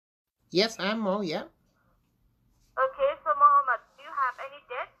Yes, I'm Mo, yeah. Okay, so Mohammed, do you have any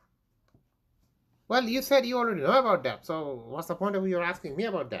debts? Well, you said you already know about that, so what's the point of you asking me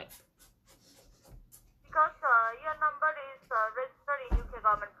about that? Because your number is registered in UK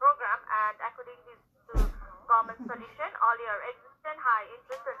government program, and according to government solution, all your existing high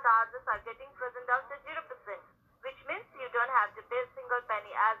interest and charges are getting frozen down to 0%, which means you don't have to pay a single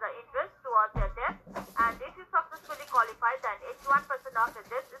penny as an interest towards your debt. And if you successfully qualify, then 81% of your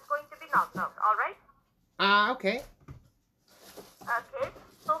debt is going to be knocked out. All right? Ah, okay. Okay.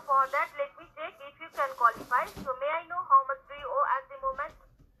 So for that, let me check if you can qualify. So may I know how much do you owe at the moment?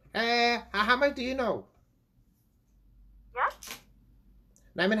 How much do you know? Yes?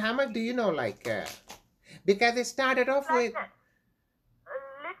 I mean, how much do you know, because it started It's off like with, that.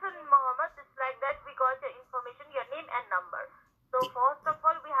 Listen, Mohammed, it's like that we got your information, your name and number. So first of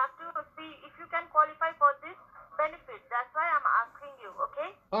all, we have to see if you can qualify for this benefit. That's why I'm asking you, okay?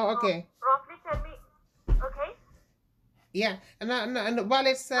 oh, So okay. roughly tell me, okay? Yeah, well,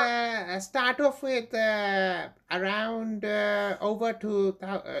 it's So start off with around over to,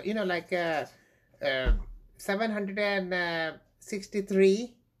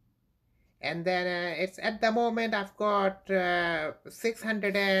 763. And then it's at the moment I've got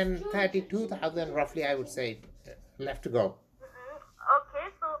 632,000 roughly, I would say, left to go. okay,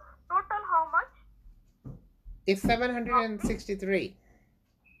 so total how much? It's Roughly 763.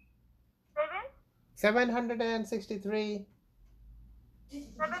 seven 763.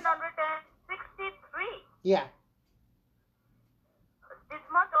 763. Yeah, This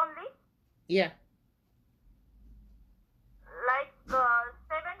much only, yeah. like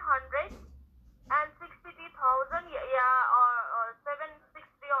 763,000, yeah, or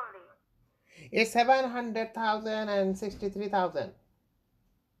 760 only. It's 700,000 and 63,000.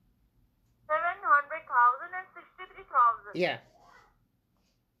 700,000 and 63,000. Yeah.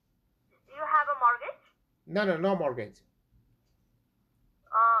 You have a mortgage? No, no, no mortgage.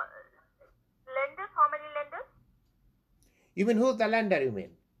 Uh, Lenders, how many lenders? You mean who's the lender, you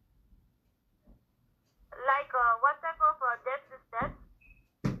mean? Like what type of debt is that?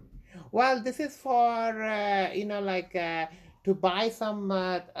 Well, this is for, to buy some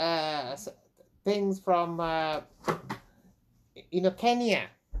things from, Kenya.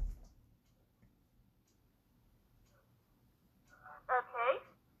 Okay.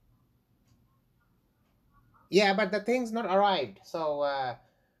 Yeah, but the thing's not arrived. So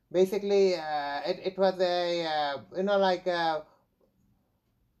basically, it was a,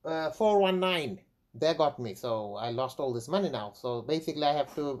 419. They got me. So I lost all this money now. So basically, I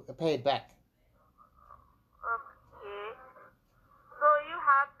have to pay it back. Okay. So you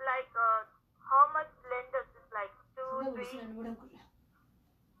have like how much lenders is like two, three?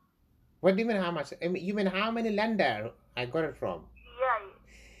 What do you mean how much? I mean, you mean how many lender I got it from? Yeah.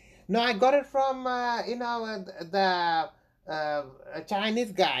 No, I got it from, the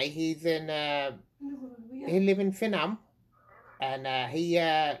Chinese guy. He's in, he live in Finam. And he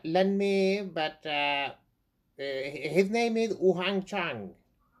lent me, but his name is Uhang Chang.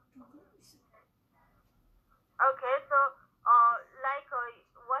 Okay. So like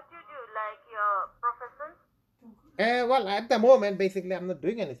what you do, like your profession? Well, at the moment, basically, I'm not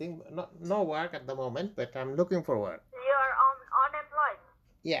doing anything, no work at the moment, but I'm looking for work. You are unemployed.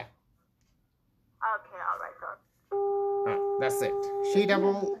 Yeah, Okay. All right. Got it. that's it. She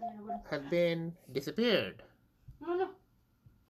double has been disappeared.